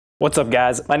What's up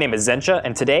guys, my name is Zensha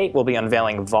and today we'll be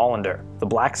unveiling Volunder, the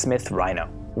Blacksmith Rhino.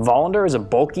 Volunder is a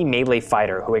bulky melee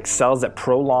fighter who excels at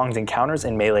prolonged encounters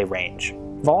in melee range.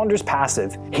 Volunder's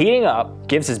passive, Heating Up,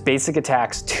 gives his basic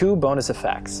attacks 2 bonus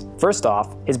effects. First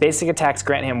off, his basic attacks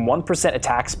grant him 1%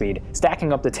 attack speed,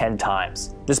 stacking up to 10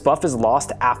 times. This buff is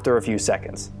lost after a few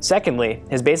seconds. Secondly,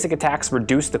 his basic attacks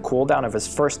reduce the cooldown of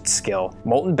his first skill,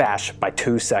 Molten Bash, by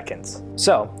 2 seconds.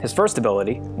 So, his first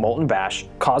ability, Molten Bash,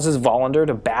 causes Volunder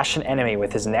to bash an enemy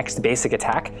with his next basic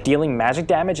attack, dealing magic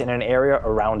damage in an area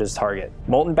around his target.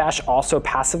 Molten Bash also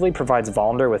passively provides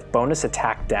Volunder with bonus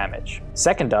attack damage.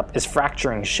 Second up is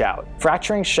Fracturing Shout.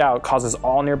 Fracturing Shout causes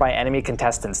all nearby enemy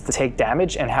contestants to take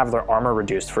damage and have their armor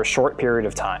reduced for a short period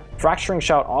of time. Fracturing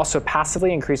Shout also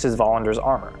passively increases Volunder's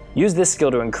armor. Use this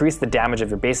skill to increase the damage of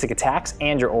your basic attacks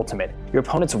and your ultimate. Your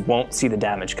opponents won't see the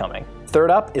damage coming. Third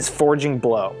up is Forging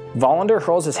Blow. Volunder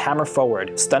hurls his hammer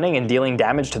forward, stunning and dealing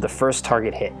damage to the first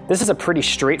target hit. This is a pretty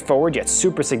straightforward yet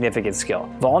super significant skill.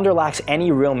 Volunder lacks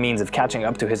any real means of catching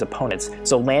up to his opponents,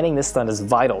 so landing this stun is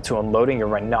vital to unloading your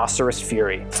Rhinoceros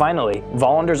Fury. Finally,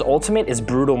 Volunder's ultimate is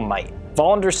Brutal Might.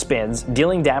 Volunder spins,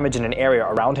 dealing damage in an area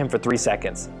around him for 3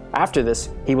 seconds. After this,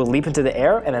 he will leap into the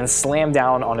air and then slam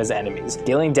down on his enemies,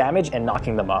 dealing damage and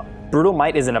knocking them up. Brutal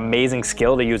Might is an amazing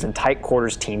skill to use in tight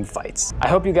quarters team fights. I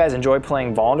hope you guys enjoy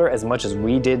playing Volunder as much as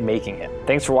we did making him.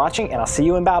 Thanks for watching, and I'll see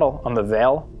you in battle on the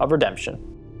Veil of Redemption.